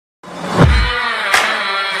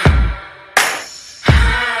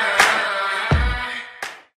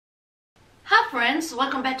friends,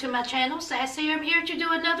 welcome back to my channel. Sass here. I'm here to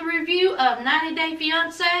do another review of 90 Day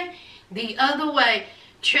Fiancé the other way.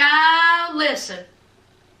 Child, listen,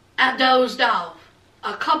 I dozed off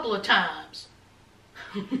a couple of times.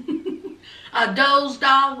 I dozed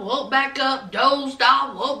off, woke back up, dozed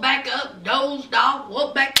off, woke back up, dozed off,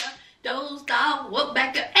 woke back up, dozed off, woke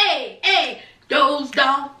back up. Hey, dozed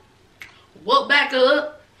off, woke back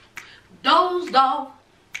up, dozed off,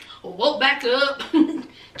 woke back up.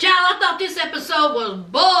 Child, I thought this episode was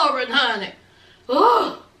boring, honey.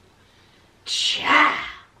 Oh, child.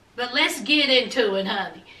 But let's get into it,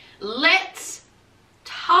 honey. Let's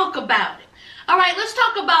talk about it. All right, let's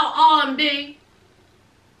talk about R&B.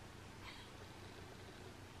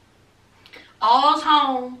 All's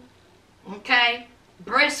home, okay?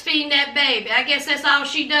 Breastfeeding that baby. I guess that's all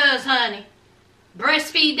she does, honey.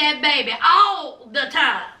 Breastfeed that baby all the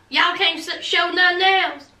time. Y'all can't show nothing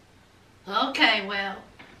else? Okay, well.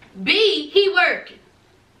 B, he working,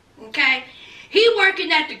 okay? He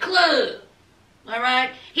working at the club, all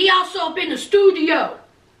right? He also up in the studio.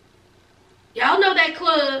 Y'all know that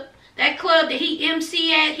club that he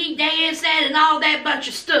MC at, he dance at, and all that bunch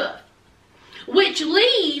of stuff. Which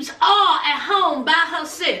leaves R at home by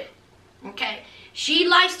herself, okay? She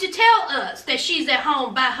likes to tell us that she's at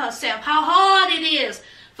home by herself, how hard it is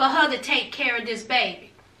for her to take care of this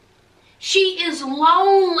baby. She is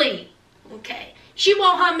lonely, okay? She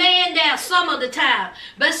want her man there some of the time.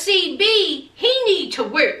 But see, B, he need to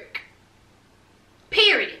work.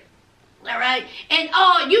 Period. All right? And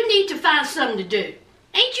you need to find something to do.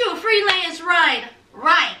 Ain't you a freelance writer?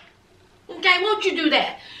 Right. Okay, won't you do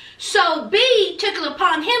that? So B took it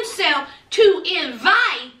upon himself to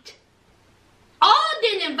invite,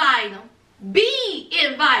 didn't invite him, B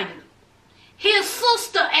invited him, his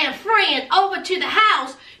sister and friend over to the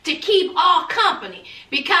house to keep R company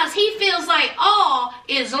because he feels like R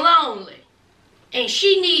is lonely and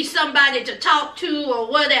she needs somebody to talk to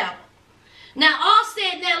or whatever. Now R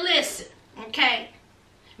said, now listen, okay,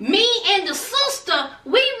 me and the sister,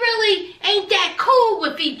 we really ain't that cool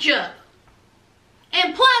with each other.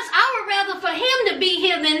 And plus, I would rather for him to be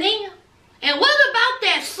here than them. And what about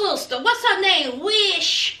that sister? What's her name?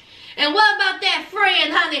 Wish. And what about that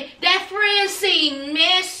friend, honey? That friend seen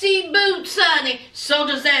messy boots, honey. So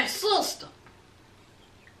does that sister.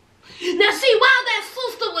 Now see, while that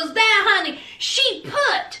sister was there, honey, she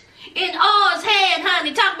put in R's head,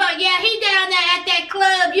 honey, talk about, yeah, he down there at that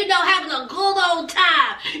club, you know, having a good old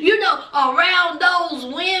time, you know, around those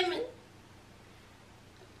women.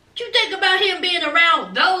 You think about him being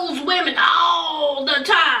around those women all the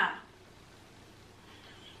time.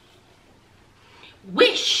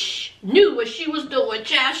 Wish knew what she was doing,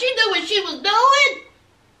 child. She knew what she was doing.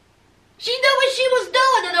 She knew what she was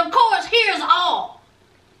doing. And of course, here's all.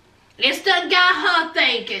 It's done got her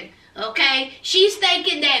thinking, okay? She's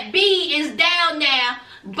thinking that B is down there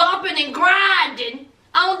bumping and grinding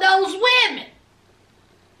on those women.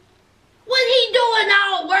 What he doing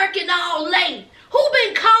all working all late? Who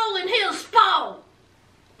been calling his phone?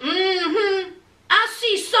 I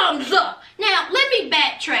see something's up. Now, let me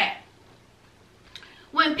backtrack.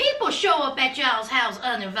 When people show up at y'all's house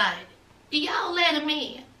uninvited, do y'all let them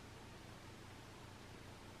in?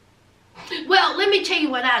 Well, let me tell you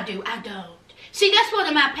what I do. I don't. See, that's one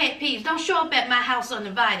of my pet peeves. Don't show up at my house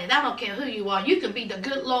uninvited. I don't care who you are. You can be the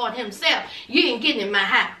good Lord himself. You ain't getting in my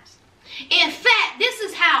house. In fact, this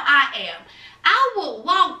is how I am. I will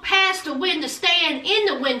walk past the window, stand in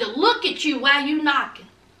the window, look at you while you knocking.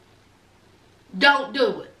 Don't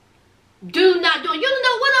do it. Do not do it. You don't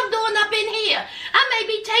know what I'm doing up in here. I may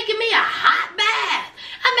be taking me a hot bath.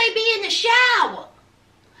 I may be in the shower.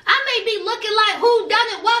 I may be looking like who done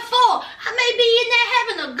it, what for. I may be in there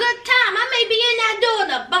having a good time. I may be in there doing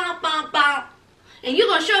a bump, bump, bump. And you're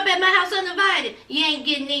going to show up at my house uninvited. You ain't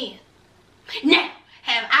getting in. Now,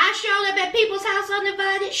 have I shown up at people's house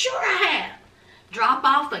uninvited? Sure I have. Drop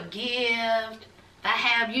off a gift. If I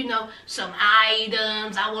have, you know, some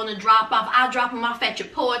items I want to drop off, I'll drop them off at your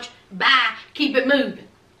porch. Bye. Keep it moving.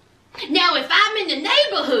 Now, if I'm in the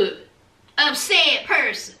neighborhood of said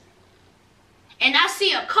person and I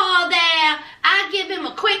see a car there, I give him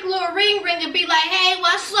a quick little ring and be like, hey,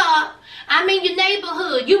 what's up? I'm in your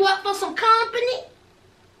neighborhood. You up for some company?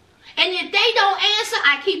 And if they don't answer,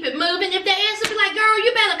 I keep it moving. If they answer, be like, girl,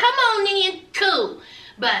 you better come on in. Cool.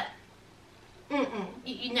 But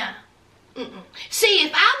See,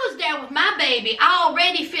 if I was there with my baby,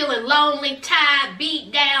 already feeling lonely, tired,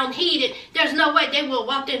 beat down, heated, there's no way they would have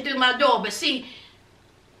walked in through my door. But see,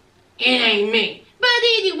 it ain't me. But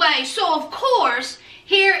anyway, so of course,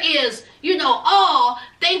 here is, all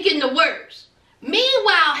thinking the worst.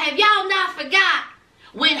 Meanwhile, have y'all not forgot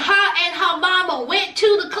when her and her mama went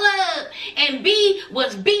to the club and B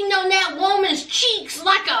was beating on that woman's cheeks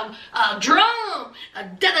like a drum.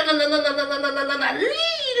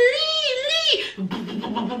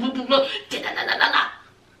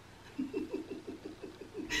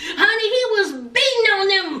 Honey, he was beating on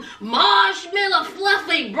them marshmallow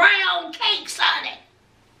fluffy brown cakes, honey.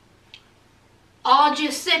 All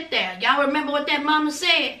just sit there. Y'all remember what that mama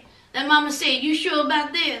said? That mama said, you sure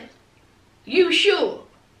about this? You sure?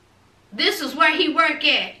 This is where he work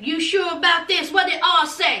at. You sure about this? What did all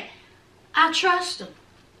say? I trust him.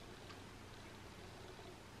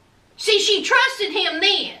 See, she trusted him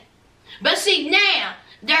then. But see, now,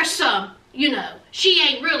 there's some, she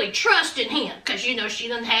ain't really trusting him. Because, she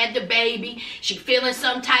done had the baby. She feeling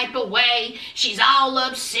some type of way. She's all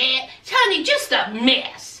upset. Honey, just a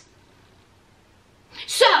mess.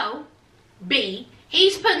 So, B,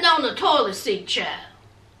 he's putting on the toilet seat, child.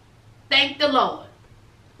 Thank the Lord.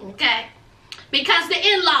 Okay? Because the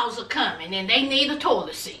in-laws are coming and they need a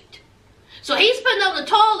toilet seat. So he's putting on the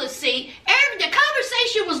toilet seat. The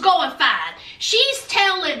conversation was going fine. She's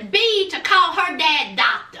telling B to call her dad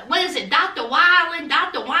doctor. What is it? Dr. Weiland,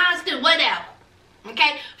 Dr. Weinstein, whatever.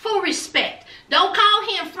 Okay? For respect. Don't call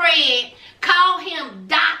him Fred. Call him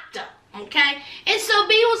doctor. Okay? And so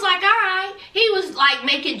B was like, all right. He was like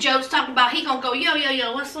making jokes, talking about he gonna go,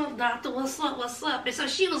 yo, what's up, doctor? What's up? And so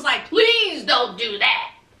she was like, please don't do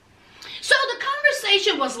that. So the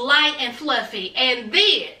conversation was light and fluffy. And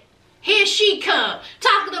then, here she come,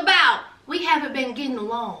 talking about, we haven't been getting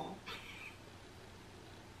along.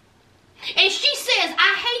 And she says,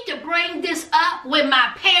 I hate to bring this up when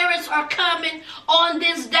my parents are coming on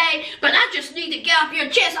this day, but I just need to get off your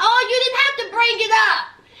chest. Oh, you didn't have to bring it up.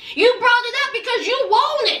 You brought it up because you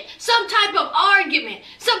wanted some type of argument,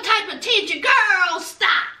 some type of tension. Girl,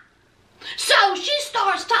 stop. So she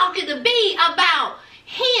starts talking to B about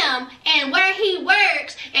him and where he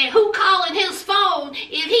works and who calling his phone.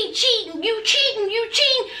 If he cheating, you cheating.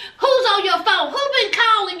 Who's on your phone? Who been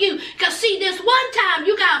calling you? Because see, this one time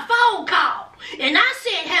you got a phone call and I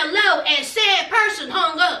said hello and said person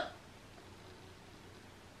hung up.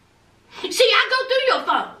 See, I go through your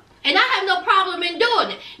phone and I have no problem in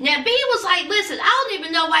doing it. Now B was like, listen, I don't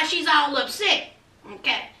even know why she's all upset.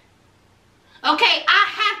 Okay, I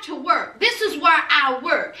have to work. This is where I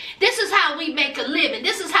work. This is how we make a living.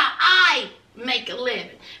 This is how I make a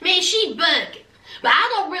living. Man, she bugging. But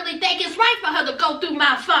I don't really think it's right for her to go through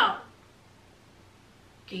my phone.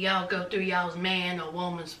 Do y'all go through y'all's man or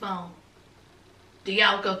woman's phone? Do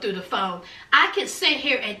y'all go through the phone? I can sit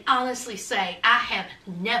here and honestly say I have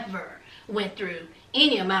never went through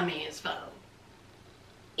any of my man's phone.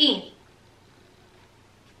 Any.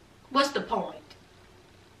 What's the point?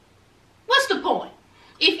 What's the point?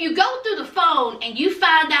 If you go through the phone and you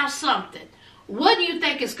find out something, what do you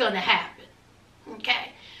think is going to happen?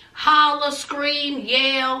 Okay? Holler, scream,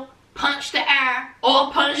 yell, punch the air,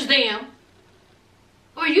 or punch them.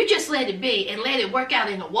 Or you just let it be and let it work out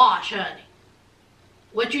in the wash, honey.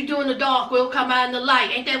 What you do in the dark will come out in the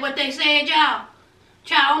light. Ain't that what they said, y'all?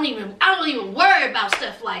 Child, I don't even worry about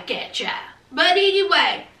stuff like that, child. But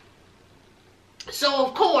anyway, so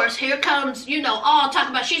of course, here comes, all talking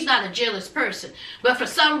about she's not a jealous person. But for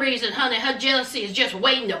some reason, honey, her jealousy is just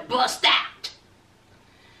waiting to bust out.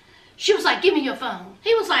 She was like, give me your phone.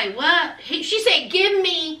 He was like, what? She said, give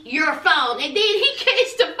me your phone. And then he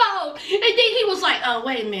gets the phone. And then he was like, oh,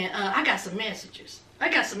 wait a minute. I got some messages.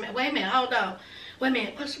 Wait a minute. Hold on. Wait a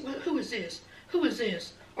minute. Who is this? Who is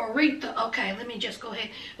this? Aretha. Okay, let me just go ahead.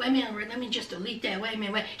 Wait a minute. Let me just delete that. Wait a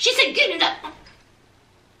minute. She said, give me the...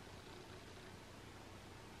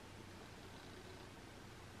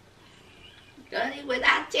 Honey, when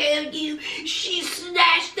I tell you she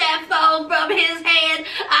snatched that phone from his hand,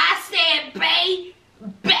 I said, baby.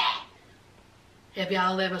 Have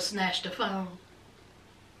y'all ever snatched a phone?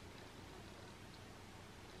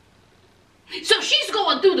 So she's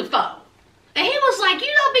going through the phone. And he was like,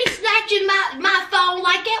 you don't be snatching my phone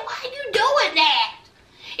like that. Why are you doing that?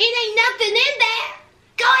 It ain't nothing in there.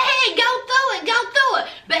 Go ahead, go through it.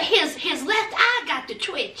 But his left eye got to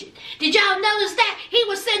twitching. Did y'all notice that? He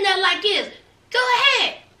was sitting there like this. Go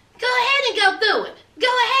ahead and go through it. Go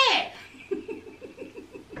ahead.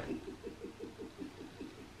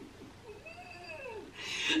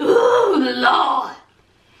 Ooh, Lord.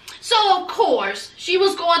 So, of course, she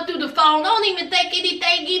was going through the phone. I don't even think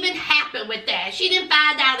anything even happened with that. She didn't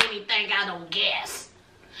find out anything, I don't guess.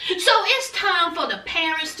 So, it's time for the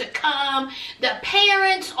parents to come. The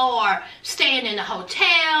parents are staying in the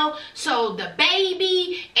hotel. So, the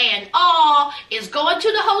baby and all is going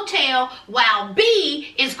to the hotel while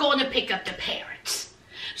B is going to pick up the parents.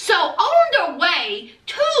 So on their way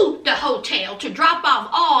to the hotel to drop off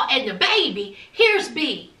all and the baby, here's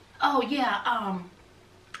B. Oh yeah,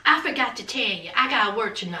 I forgot to tell you, I gotta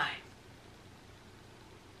work tonight.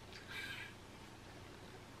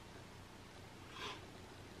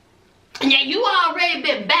 Now you already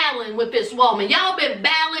been battling with this woman. Y'all been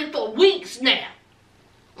battling for weeks now.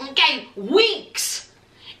 Okay, weeks.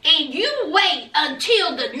 And you wait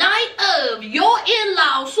until the night of your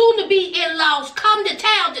in-laws, soon-to-be in-laws, come to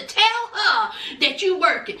town to tell her that you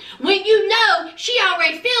working. When you know she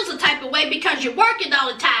already feels a type of way because you're working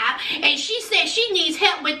all the time, and she says she needs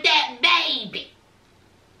help with that baby.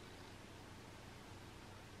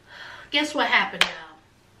 Guess what happened, y'all?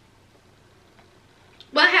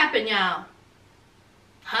 What happened, y'all?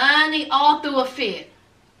 Honey, all through a fit.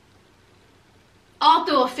 All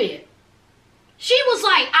through a fit. She was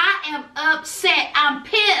like, I am upset. I'm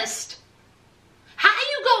pissed. How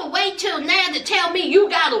you gonna wait till now to tell me you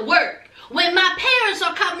gotta work when my parents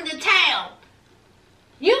are coming to town?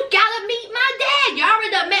 You gotta meet my dad. You already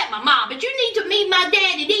done met my mom, but you need to meet my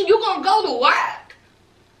dad, and then you gonna go to work.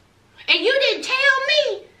 And you didn't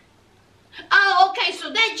tell me. Oh, okay,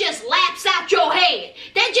 so that just lapsed out your head.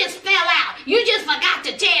 That just fell out. You just forgot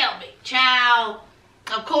to tell me. Child,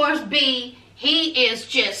 of course, B, he is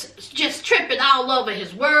just tripping all over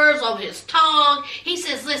his words, over his tongue. He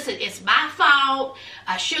says, listen, it's my fault.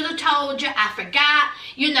 I should have told you. I forgot.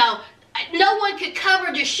 You know, no one could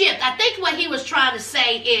cover the shift. I think what he was trying to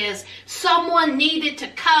say is someone needed to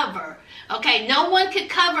cover. Okay, no one could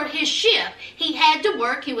cover his shift. He had to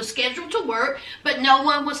work. He was scheduled to work, but no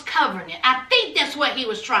one was covering it. I think that's what he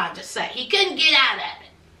was trying to say. He couldn't get out of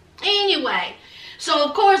it. Anyway, so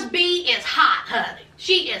of course B is hot, honey.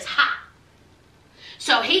 She is hot.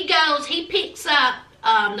 So he goes, he picks up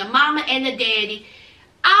the mama and the daddy.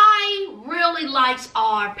 I really likes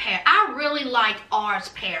our parents. I really like R's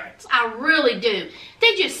parents. I really do.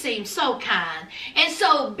 They just seem so kind. And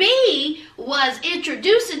so B was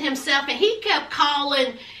introducing himself, and he kept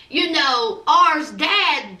calling, you know, R's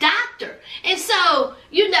dad doctor. And so,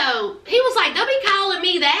 you know, he was like, don't be calling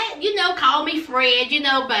me that. You know, call me Fred, you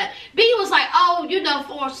know. But B was like, oh, you know,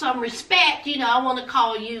 for some respect, you know, I want to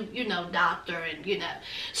call you, you know, doctor. And, you know.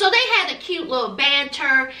 So they had a cute little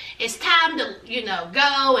banter. It's time to, you know,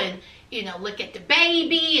 go and, you know, look at the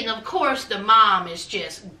baby. And, of course, the mom is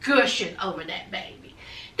just gushing over that baby.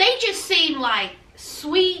 They just seem like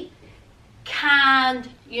sweet, kind,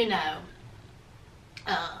 you know,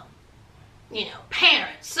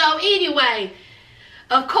 parents. So anyway,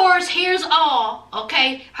 of course, here's all,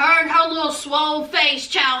 okay? Her little swole face,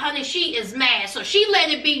 child, honey, she is mad. So she let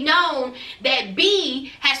it be known that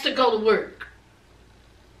B has to go to work.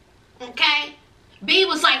 Okay? B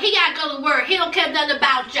was like, he gotta go to work. He don't care nothing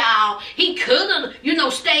about y'all. He could have, you know,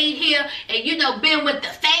 stayed here and, you know, been with the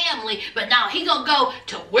family. But now he gonna go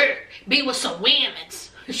to work. Be with some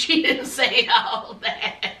women's. She didn't say all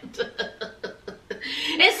that.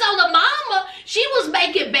 And so the mama, she was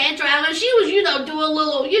making banter out and she was, you know, doing a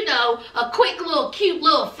little, you know, a quick little cute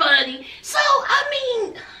little funny. So, I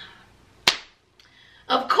mean,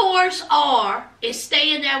 of course, R is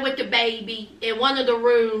staying there with the baby in one of the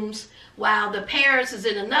rooms while the parents is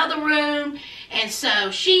in another room. And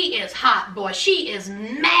so she is hot, boy. She is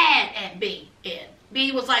mad at B. And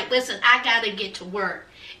B was like, listen, I got to get to work.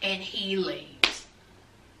 And he leaves.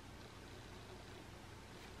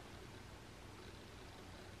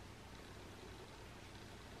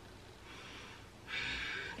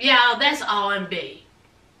 Y'all, that's R&B.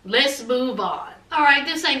 Let's move on. All right,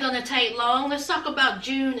 this ain't going to take long. Let's talk about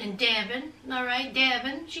Joohni and Deavan. All right,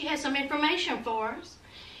 Deavan, she has some information for us.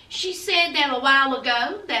 She said that a while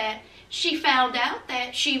ago that she found out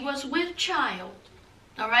that she was with child.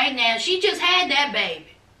 All right, now she just had that baby.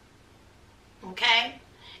 Okay?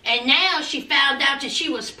 And now she found out that she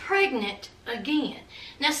was pregnant again.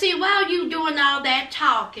 Now see, while you doing all that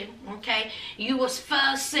talking, okay, you was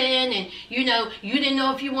fussing and, you know, you didn't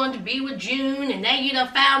know if you wanted to be with June, and then you done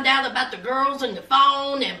found out about the girls on the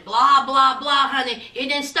phone and blah, blah, blah, honey. It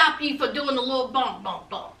didn't stop you from doing a little bump, bump,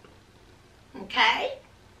 bump. Okay?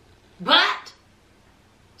 But,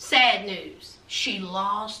 sad news, she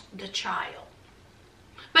lost the child.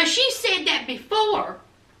 But she said that before,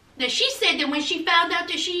 that she said that when she found out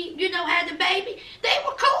that she, you know, had the baby, they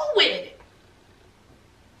were cool with it.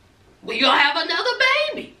 We're going to have another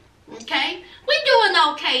baby, okay? We're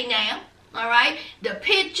doing okay now, all right? The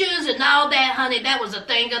pictures and all that, honey, that was a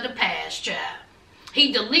thing of the past, child.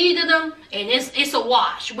 He deleted them, and it's a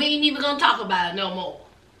wash. We ain't even going to talk about it no more.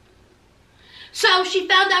 So she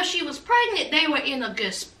found out she was pregnant. They were in a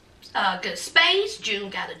good good space. June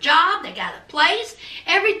got a job. They got a place.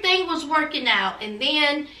 Everything was working out. And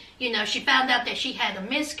then, you know, she found out that she had a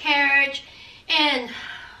miscarriage. And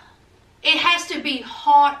it has to be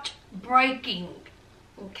heartbreaking.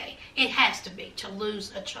 Okay, it has to be to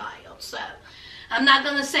lose a child. So I'm not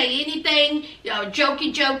going to say anything, you know,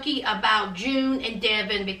 jokey about June and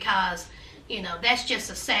Deavan because, you know, that's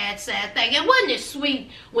just a sad thing. And wasn't it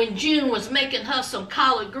sweet when June was making her some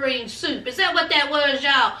collard green soup? Is that what that was,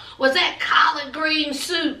 y'all? Was that collard green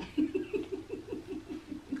soup?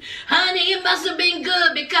 Honey, it must have been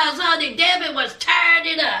good because, honey, Deavan was tearing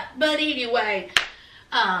it up. But anyway,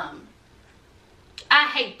 I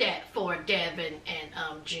hate that for Deavan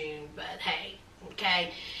and June, but hey,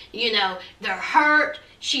 okay. You know, they're hurt.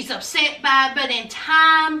 She's upset by it, but in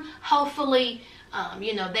time, hopefully,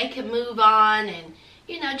 you know, they can move on and,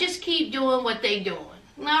 you know, just keep doing what they're doing.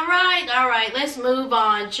 All right, let's move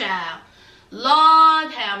on, child.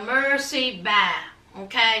 Lord have mercy, bye,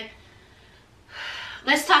 okay?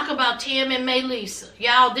 Let's talk about Tim and Melyza.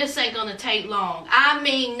 Y'all, this ain't gonna take long. I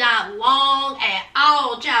mean, not long at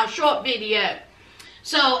all, child. Short video.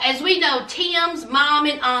 So, as we know, Tim's mom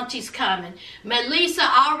and auntie's coming. Melyza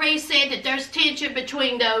already said that there's tension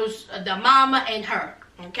between those, the mama and her,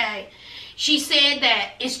 okay? She said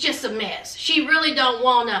that it's just a mess. She really don't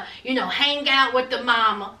want to, you know, hang out with the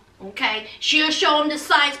mama, okay? She'll show them the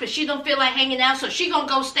sights, but she don't feel like hanging out, so she gonna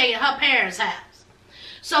go stay at her parents' house.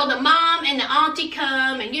 So the mom and the auntie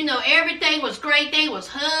come, and, you know, everything was great. They was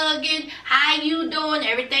hugging. How you doing?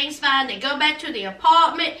 Everything's fine. They go back to the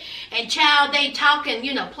apartment, and, child, they talking,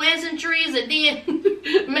 you know, pleasantries. And then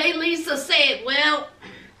Melyza said, well,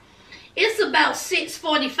 it's about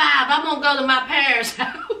 6:45. I'm going to go to my parents'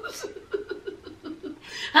 house.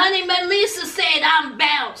 Honey, Melyza said, I'm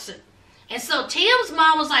bouncing. And so Tim's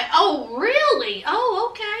mom was like, oh, really?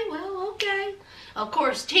 Oh, okay. Well, okay. Of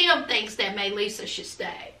course, Tim thinks that Melyza should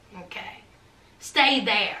stay, okay? Stay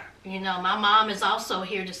there. You know, my mom is also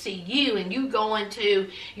here to see you, and you going to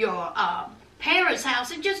your parents'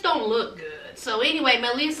 house, it just don't look good. So anyway,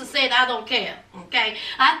 Melyza said, I don't care, okay?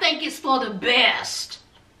 I think it's for the best,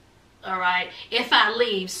 all right, if I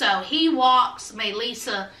leave. So he walks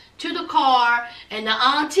Melyza to the car, and the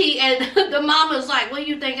auntie and the mama's like, what do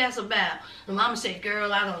you think that's about? The mama said,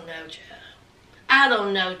 girl, I don't know, child. I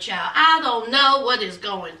don't know, child. I don't know what is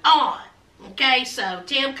going on. Okay, so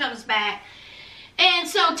Tim comes back. And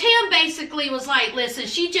so Tim basically was like, listen,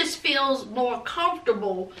 she just feels more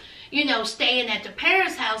comfortable, you know, staying at the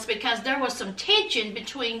parents' house because there was some tension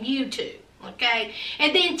between you two. Okay,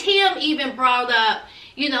 and then Tim even brought up,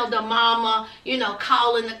 you know, the mama, you know,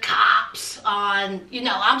 calling the cops on, you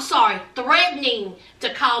know, I'm sorry, threatening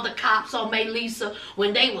to call the cops on Melyza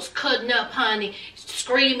when they was cutting up, honey,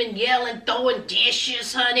 screaming, yelling, throwing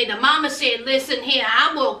dishes, honey. The mama said, listen here,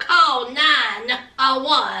 I will call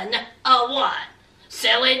 911.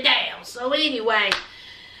 Settle it down. So anyway,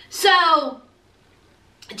 so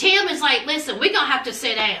Tim is like, listen, we're going to have to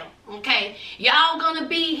sit down. Okay, y'all gonna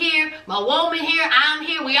be here, my woman here, I'm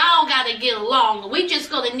here, we all gotta get along. We just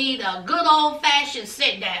gonna need a good old-fashioned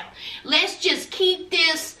sit down. Let's just keep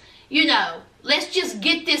this, you know, let's just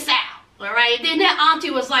get this out, all right? And then that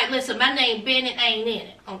auntie was like, listen, my name Bennett ain't in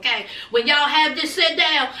it, okay? When y'all have this sit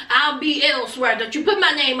down, I'll be elsewhere. Don't you put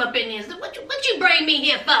my name up in this. What you bring me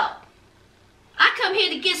here for? I come here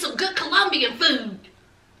to get some good Colombian food.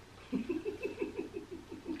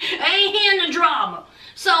 I ain't hearing the drama.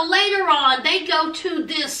 So later on, they go to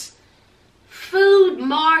this food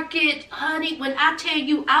market. Honey, when I tell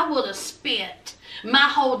you, I would have spent my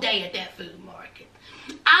whole day at that food market.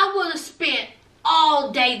 I would have spent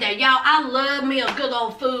all day there. Y'all, I love me a good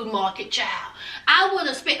old food market, child. I would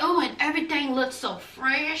have spent, oh, and everything looks so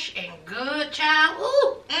fresh and good, child.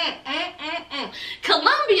 Ooh,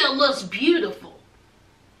 Colombia looks beautiful.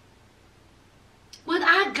 Would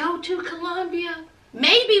I go to Colombia?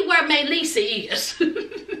 Maybe where Melyza is.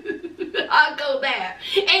 I'll go there.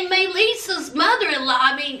 And Melyza's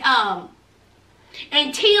mother-in-law,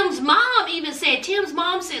 and Tim's mom even said,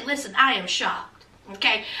 listen, I am shocked.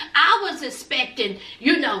 Okay? I was expecting,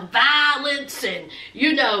 you know, violence and,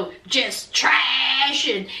 you know, just trash.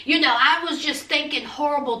 And, you know, I was just thinking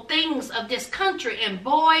horrible things of this country. And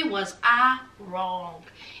boy, was I wrong.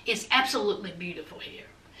 It's absolutely beautiful here.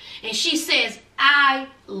 And she says, I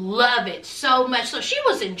love it so much. So she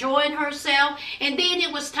was enjoying herself. And then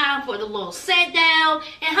it was time for the little sit down.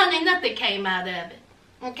 And honey, nothing came out of it.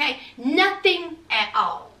 Okay? Nothing at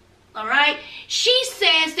all. All right? She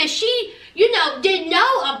says that she, you know, didn't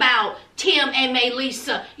know about Tim and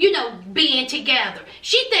Melyza, you know, being together.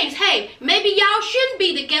 She thinks, hey, maybe y'all shouldn't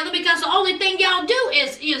be together because the only thing y'all do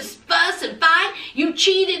is fuss and fight. You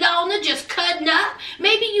cheated on her, just cutting up.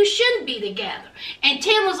 Maybe you shouldn't be together. And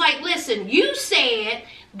Tim was like, listen, you said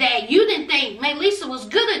that you didn't think Melyza was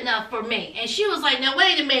good enough for me. And she was like, now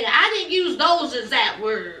wait a minute, I didn't use those exact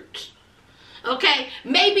words. Okay,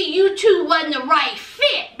 maybe you two wasn't the right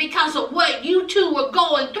fit because of what you two were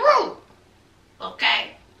going through.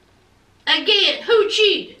 Okay, again, who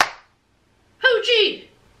cheated? Who cheated?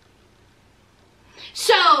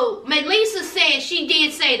 So Melyza said she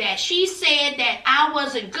did say that. She said that I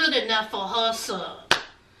wasn't good enough for her son.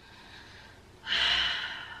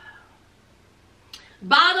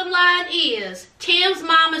 Bottom line is, Tim's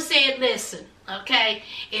mama said, listen, okay,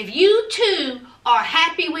 if you two are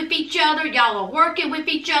happy with each other, y'all are working with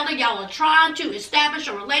each other, y'all are trying to establish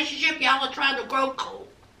a relationship, y'all are trying to grow cool.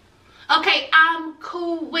 Okay, I'm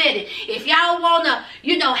cool with it. If y'all want to,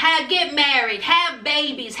 you know, get married, have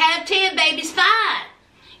babies, have 10 babies, fine.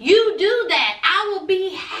 You do that. I will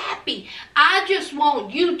be happy. I just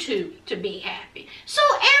want you two to be happy. So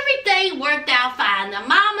everything worked out fine. The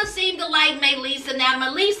mama seemed to like Melyza. Now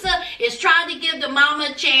Melyza is trying to give the mama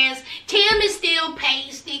a chance. Tim is still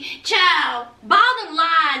pasty. Child, bottom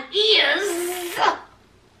line is,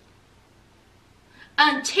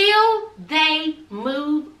 until they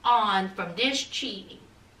move on from this cheating,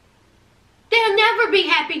 they'll never be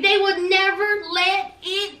happy. They would never let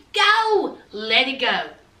it go. Let it go.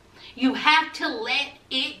 You have to let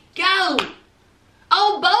it go.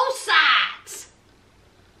 On both sides.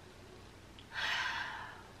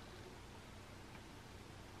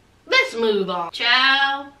 Let's move on.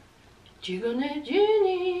 Child, Joohni and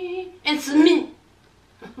Jenny, and Sumit.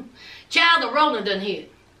 Child, the Rona done hit.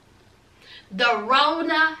 The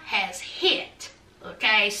Rona has hit.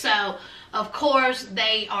 Okay, so of course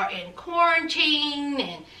they are in quarantine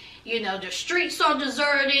and you know, the streets are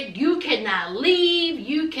deserted. You cannot leave.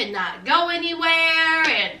 You cannot go anywhere.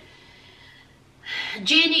 And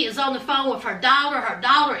Jenny is on the phone with her daughter. Her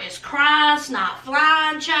daughter is crying, not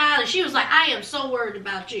flying, child. And she was like, I am so worried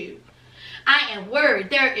about you. I am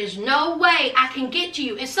worried. There is no way I can get to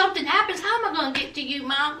you. If something happens, how am I going to get to you,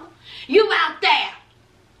 mama? You out there.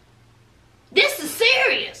 This is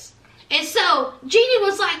serious. And so Jenny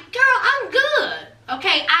was like, girl, I'm good.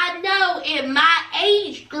 Okay, I know in my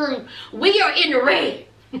age group, we are in the red.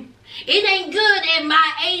 It ain't good in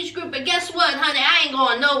my age group, but guess what, honey? I ain't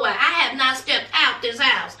going nowhere. I have not stepped out this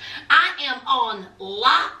house. I am on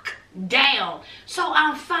lockdown, so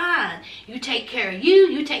I'm fine. You take care of you.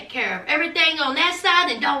 You take care of everything on that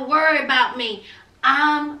side, and don't worry about me.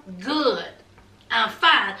 I'm good. I'm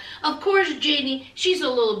fine. Of course, Jenny, she's a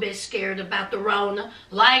little bit scared about the Rona,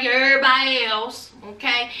 like everybody else,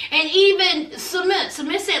 okay? And even Sumit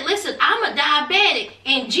said, listen, I'm a diabetic,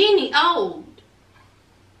 and Jenny old.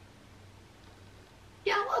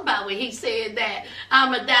 Y'all, what about when he said that?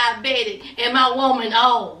 I'm a diabetic, and my woman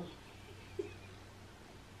old.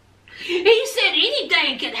 He said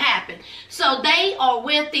anything can happen. So they are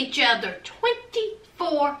with each other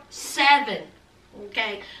 24/7.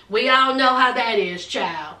 Okay, we all know how that is,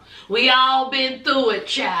 child. We all been through it,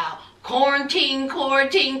 child. Quarantine,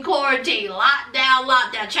 lockdown,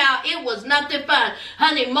 child. It was nothing fun.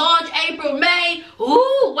 Honey, March, April, May,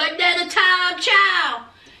 ooh, wasn't that a time, child?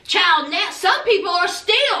 Child, now some people are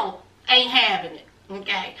still ain't having it,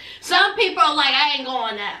 okay? Some people are like, I ain't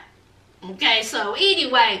going out, okay? So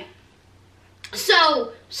anyway,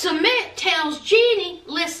 so Sumit tells Jenny,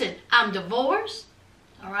 listen, I'm divorced.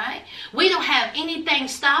 All right, we don't have anything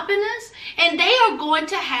stopping us, and they are going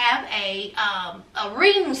to have a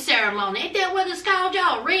ring ceremony. Ain't that what it's called,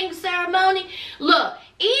 y'all? A ring ceremony. Look,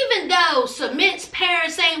 even though Sumit's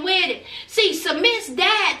parents ain't with it, see, Sumit's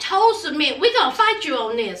dad told Sumit, we're gonna fight you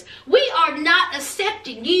on this. We are not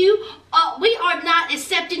accepting you. We are not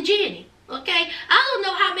accepting Jenny. Okay, I don't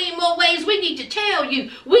know how many more ways we need to tell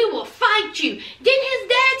you. We will fight you. Didn't his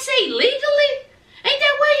dad say legally? Ain't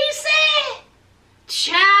that what he said?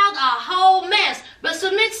 Child, a whole mess. But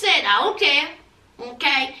Sumit said, I don't care.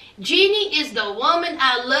 Okay, Jenny is the woman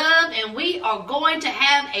I love, and we are going to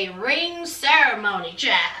have a ring ceremony,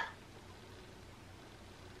 child.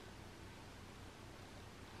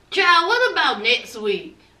 Child, what about next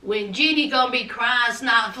week when Jenny gonna be crying,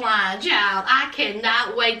 snot flying, child? I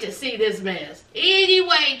cannot wait to see this mess.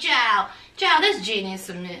 Anyway, child, that's Jenny and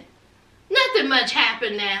Sumit. Nothing much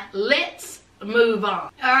happened now. Let's move on.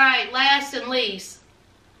 All right, last and least,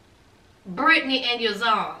 Brittany and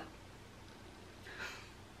Yazan.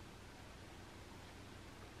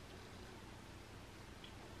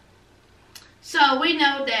 So we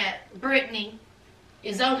know that Brittany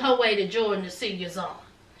is on her way to Jordan to see Yazan.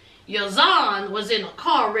 Yazan was in a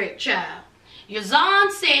car wreck, child.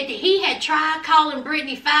 Yazan said that he had tried calling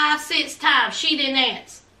Brittany 5-6 times. She didn't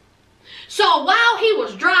answer. So while he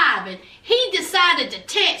was driving, he decided to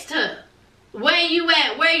text her. Where you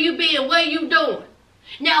at? Where you been? What you doing?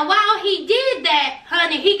 Now, while he did that,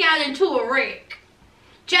 honey, he got into a wreck.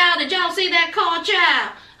 Child, did y'all see that car,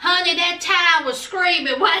 child? Honey, that tire was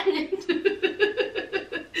screaming, wasn't it?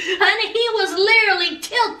 Honey, he was literally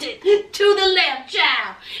tilted to the left,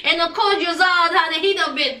 child. And of course, Yazan, honey, he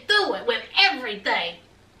done been through it with everything.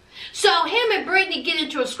 So him and Brittany get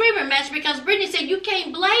into a screaming match because Brittany said, you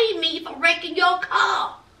can't blame me for wrecking your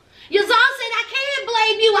car. Yazan said, I can't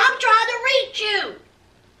blame you. I'm trying to reach you.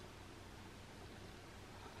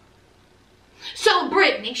 So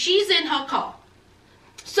Brittany, she's in her car.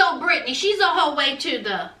 So Brittany, she's on her way to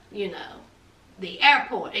the, the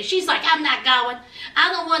airport. And she's like, I'm not going. I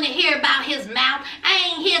don't want to hear about his mouth.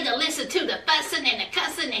 I ain't here to listen to the fussing and the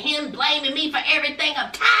cussing and him blaming me for everything.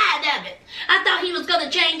 I'm tired of it. I thought he was going to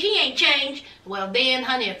change. He ain't changed. Well, then,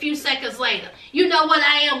 honey, a few seconds later, you know what?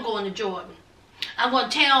 I am going to Jordan. I'm going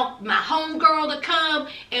to tell my homegirl to come,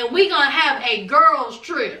 and we're going to have a girls'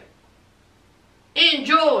 trip in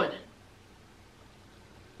Jordan.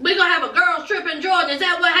 We're going to have a girls' trip in Jordan. Is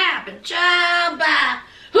that what happened? Child, bye.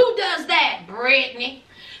 Who does that? Brittany.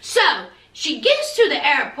 So, she gets to the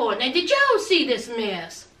airport. Now, did y'all see this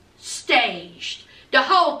mess? Staged. The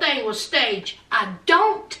whole thing was staged. I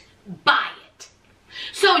don't buy it.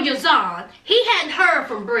 So, Yazan, he hadn't heard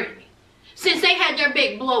from Brittany since they had their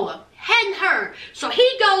big blow-up. Hadn't heard. So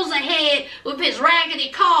he goes ahead with his raggedy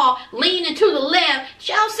car leaning to the left.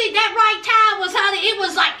 Y'all see that right tire was, honey, it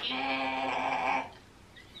was like,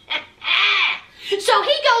 So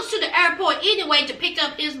he goes to the airport anyway to pick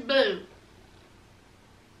up his boo.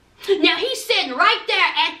 Now he's sitting right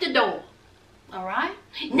there at the door. All right?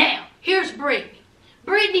 Now, here's Brittany.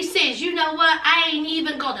 Brittany says, you know what? I ain't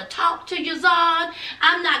even going to talk to Yazan.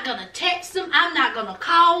 I'm not going to text him. I'm not going to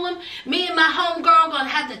call him. Me and my homegirl going to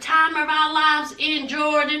have the time of our lives in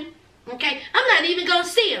Jordan. Okay? I'm not even going to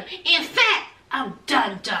see him. In fact, I'm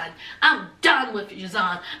done. I'm done with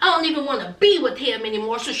Yazan. I don't even want to be with him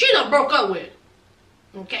anymore. So she done broke up with him.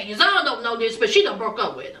 Okay? Yazan don't know this, but she done broke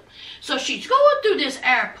up with him. So she's going through this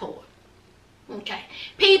airport. Okay?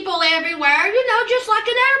 People everywhere, just like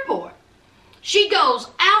an airport. She goes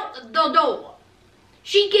out the door.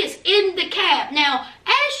 She gets in the cab. Now,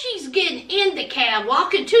 as she's getting in the cab,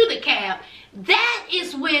 walking to the cab, that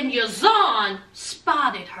is when Yazan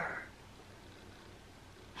spotted her.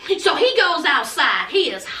 So he goes outside.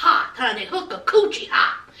 He is hot, honey. Hook a coochie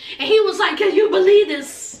hot. And he was like, can you believe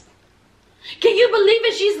this? Can you believe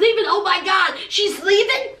it? She's leaving. Oh, my God. She's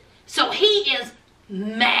leaving? So he is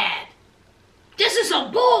mad. This is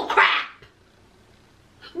some bull crap.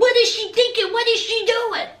 What is she thinking? What is she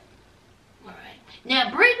doing? All right. Now,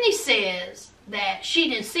 Brittany says that she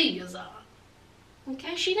didn't see Yazan.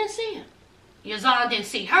 Okay, she didn't see him. Yazan didn't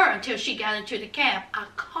see her until she got into the cab. I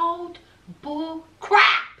called bull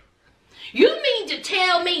crap. You mean to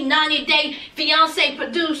tell me 90-day fiancé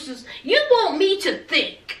producers, you want me to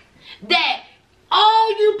think that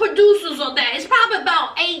all you producers are there, it's probably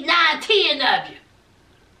about 8, 9, 10 of you.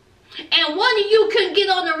 And one of you couldn't get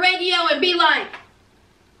on the radio and be like,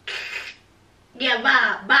 yeah,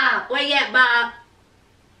 Bob, where you at, Bob?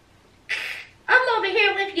 I'm over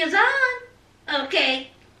here with Yazan. Okay.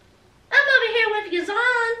 I'm over here with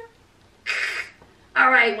Yazan. All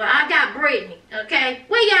right, well, I got Brittany, okay?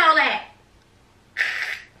 Where y'all at?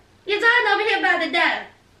 Yazan over here by the door.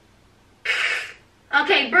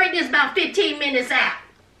 Okay, Brittany's about 15 minutes out.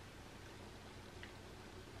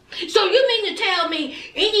 So you mean to tell me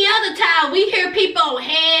any other time we hear people on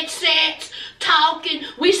headsets talking,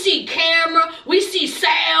 we see camera, we see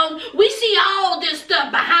sound, we see all this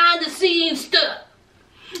stuff, behind the scenes stuff.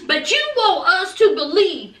 But you want us to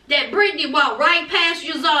believe that Brittany walked right past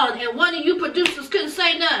Yazan and one of you producers couldn't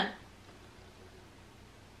say nothing.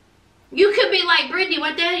 You could be like, Brittany,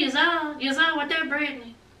 what there, Yazan? Yazan, what there,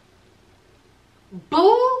 Brittany?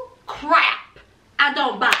 Bull crap. I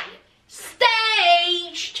don't buy it.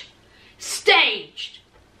 Staged.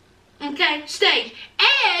 Okay, staged.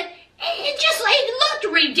 And it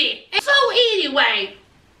looked ridiculous. So anyway,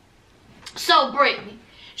 Brittany,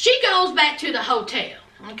 she goes back to the hotel.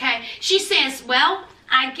 Okay, she says, well,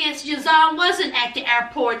 I guess Yazan wasn't at the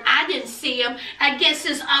airport. I didn't see him. I guess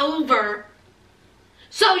it's over.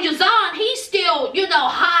 So Yazan, he's still,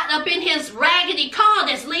 hot up in his raggedy car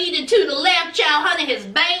that's leading to the left, child. Honey, his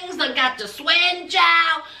bangs done got the sweating,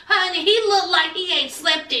 child. Honey, he looked like he ain't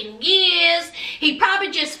slept in years. He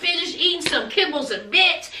probably just finished eating some kibbles and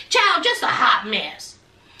bits. Child, just a hot mess.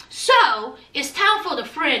 So, it's time for the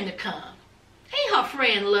friend to come. Ain't her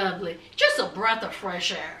friend lovely? Just a breath of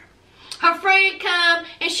fresh air. Her friend come,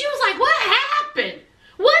 and she was like, what happened?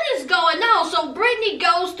 What is going on? So Brittany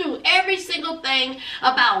goes through every single thing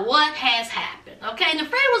about what has happened. Okay, and the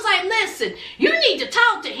friend was like, listen, you need to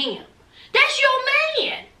talk to him. That's your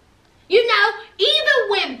man. You know, even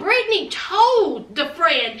when Brittany told the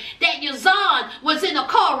friend that Yazan was in a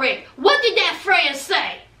car wreck, what did that friend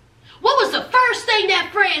say? What was the first thing that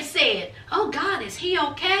friend said? Oh God, is he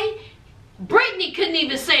okay? Brittany couldn't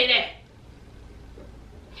even say that.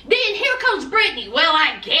 Then here comes Brittany. Well,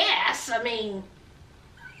 I guess. I mean,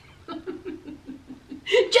 just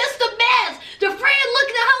a mess. The friend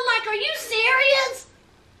looking at her like, are you serious?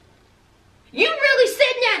 You really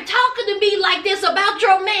sitting there talking to me like this about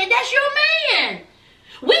your man? That's your man.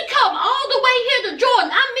 We come all the way here to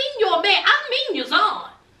Jordan. I mean your man. I mean Yazan.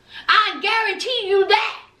 I guarantee you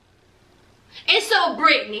that. And so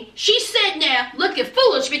Brittany, she's sitting there looking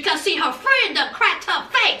foolish because, see, her friend done cracked her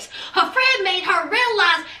face. Her friend made her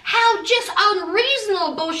realize how just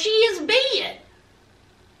unreasonable she is being.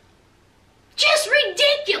 Just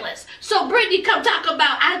ridiculous. So Brittany come talk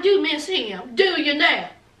about, I do miss him. Do you now?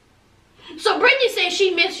 So Brittany says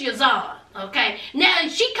she miss Yazan. Okay. Now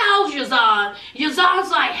she calls Yazan.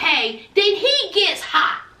 Yazan's like, hey. Then he gets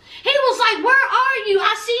hot. He was like, where are you?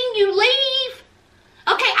 I seen you leave.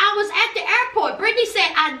 Okay, I was at the airport. Brittany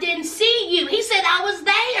said, I didn't see you. He said, I was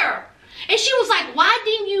there. And she was like, why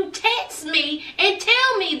didn't you text me and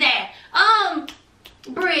tell me that?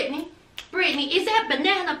 Brittany, is that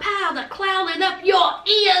banana powder clouding up your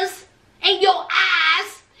ears and your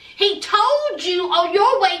eyes? He told you on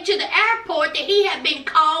your way to the airport that he had been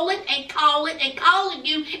calling and calling and calling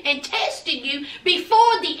you and texting you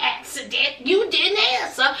before the accident. You didn't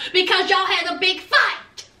answer because y'all had a big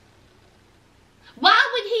fight. Why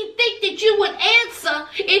would he think that you would answer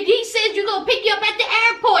if he said you're going to pick you up at the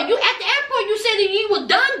airport? You at the airport, you said that you were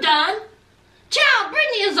done. Child,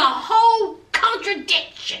 Brittany is a whole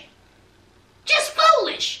contradiction. Just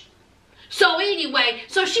foolish. So anyway,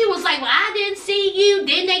 so she was like, well, I didn't see you.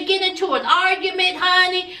 Then they get into an argument,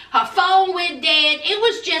 honey. Her phone went dead. It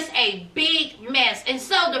was just a big mess. And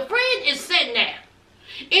so the friend is sitting there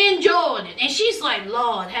in Jordan. And she's like,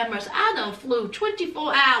 Lord have mercy, I done flew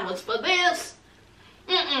 24 hours for this.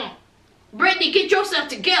 Brittany, get yourself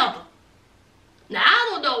together. Now, I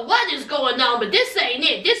don't know what is going on, but this ain't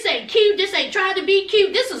it. This ain't cute. This ain't trying to be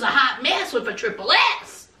cute. This is a hot mess with a triple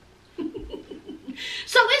S.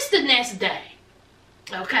 So it's the next day.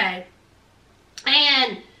 Okay.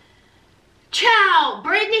 And, child,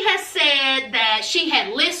 Brittany has said that she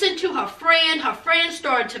had listened to her friend. Her friend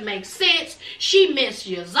started to make sense. She missed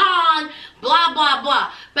Yazan, blah, blah,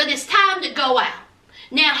 blah. But it's time to go out.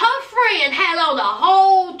 Now, her friend had on a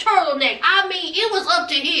whole turtleneck. I mean, it was up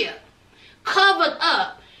to here. Covered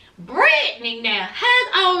up. Brittany now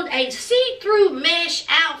had on a see-through mesh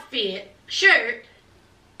outfit, shirt,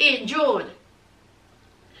 in Jordan.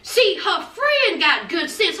 See, her friend got good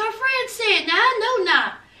sense. Her friend said, now, I know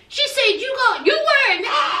not. She said, you wearing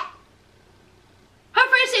that? Her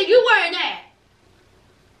friend said, you wearing that?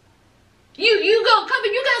 You gonna come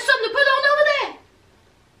and you got something to put on over there?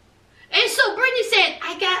 And so Brittany said,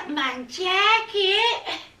 I got my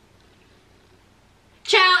jacket.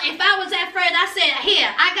 Child, if I was that friend, I said, here,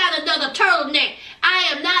 I got another turtleneck.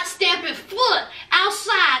 I am not stepping foot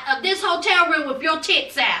outside of this hotel room with your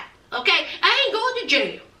tits out. Okay? I ain't going to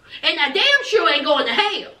jail. And I damn sure ain't going to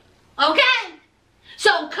hell. Okay?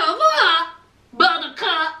 So cover up,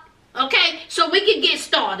 buttercup. Okay? So we can get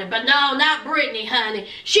started. But no, not Brittany, honey.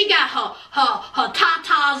 She got her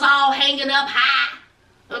tatas all hanging up high.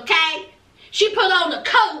 Okay? She put on a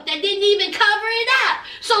coat that didn't even cover it up.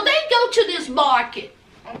 So they go to this market.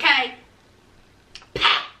 Okay?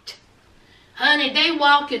 Packed. Honey, they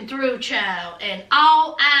walking through, child. And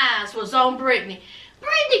all eyes was on Brittany.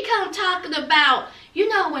 Brittany come talking about, you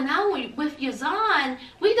know, when I'm with Yazan,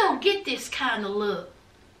 we don't get this kind of look.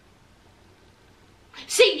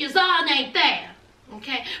 See, Yazan ain't there.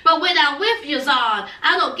 Okay? But when I'm with Yazan,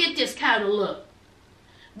 I don't get this kind of look.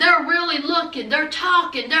 They're really looking, they're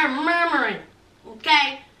talking, they're murmuring,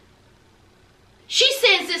 okay? She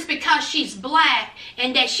says this because she's black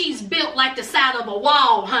and that she's built like the side of a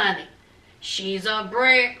wall, honey. She's a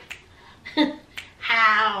brick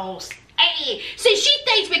house. Hey, see, she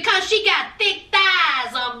thinks because she got thick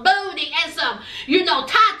thighs, a booty, and some,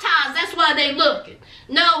 tatas, that's why they looking.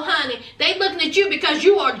 No, honey, they looking at you because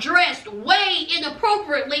you are dressed way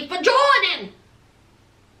inappropriately for Jordan.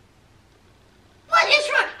 What is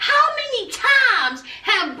wrong? How many times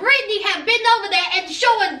have Brittany have been over there and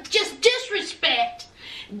showing just disrespect?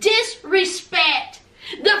 Disrespect.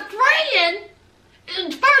 The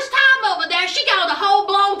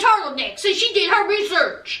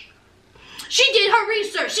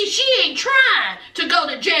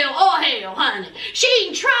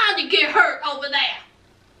honey get hurt over there.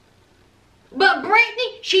 But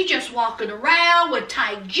Brittany, she just walking around with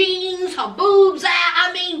tight jeans, her boobs out.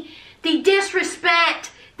 I mean, the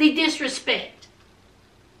disrespect. And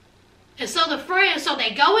so the friends, so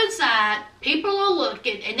they go inside, people are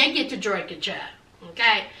looking, and they get to drinking, child.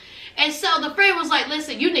 Okay? And so the friend was like,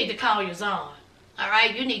 listen, you need to call your son. All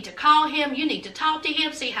right? You need to call him. You need to talk to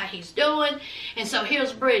him, see how he's doing. And so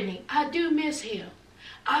here's Brittany. I do miss him.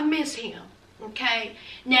 I miss him. Okay?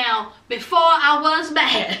 Now, before I was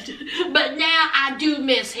mad, but now I do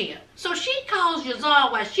miss him. So she calls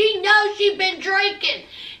Yazan while she knows she been drinking.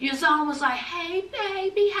 Yazan was like, hey,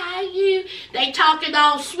 baby, how you? They talking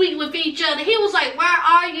all sweet with each other. He was like, where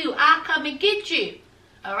are you? I'll come and get you.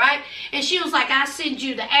 All right? And she was like, I'll send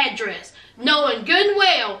you the address. Knowing good and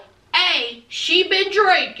well, A, she been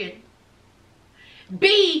drinking.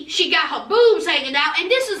 B, she got her boobs hanging out, and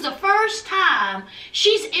this is the first time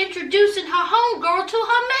she's introducing her homegirl to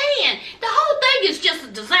her man. The whole thing is just a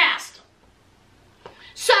disaster.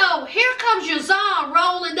 So here comes Yazan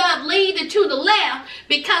rolling up, leaning to the left,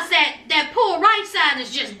 because that poor right side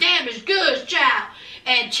is just damaged goods, child.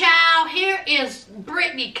 And child, here is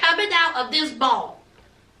Brittany coming out of this ball.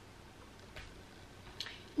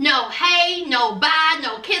 No hey, no bye,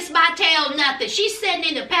 no kiss my tail, nothing. She's sitting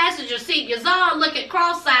in the passenger seat. Yazan looking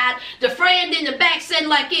cross-eyed. The friend in the back sitting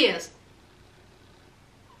like this.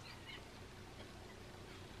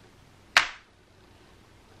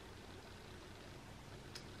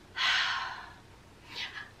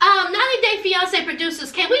 90-Day Fiancé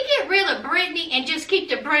producers, can we get rid of Brittany and just keep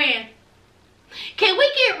the brand? Can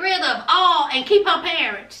we get rid of all and keep her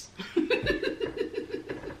parents?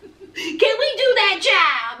 Can we do that,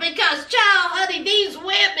 child? Because, child, honey, these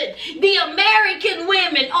women, the American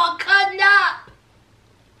women, are cutting up.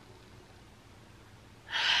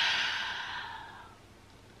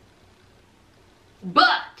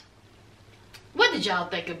 But, what did y'all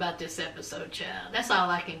think about this episode, child? That's all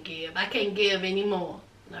I can give. I can't give any more.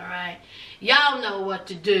 All right? Y'all know what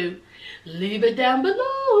to do. Leave it down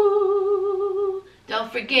below. Don't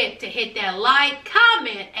forget to hit that like,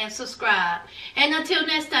 comment, and subscribe. And until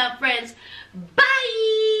next time, friends, bye!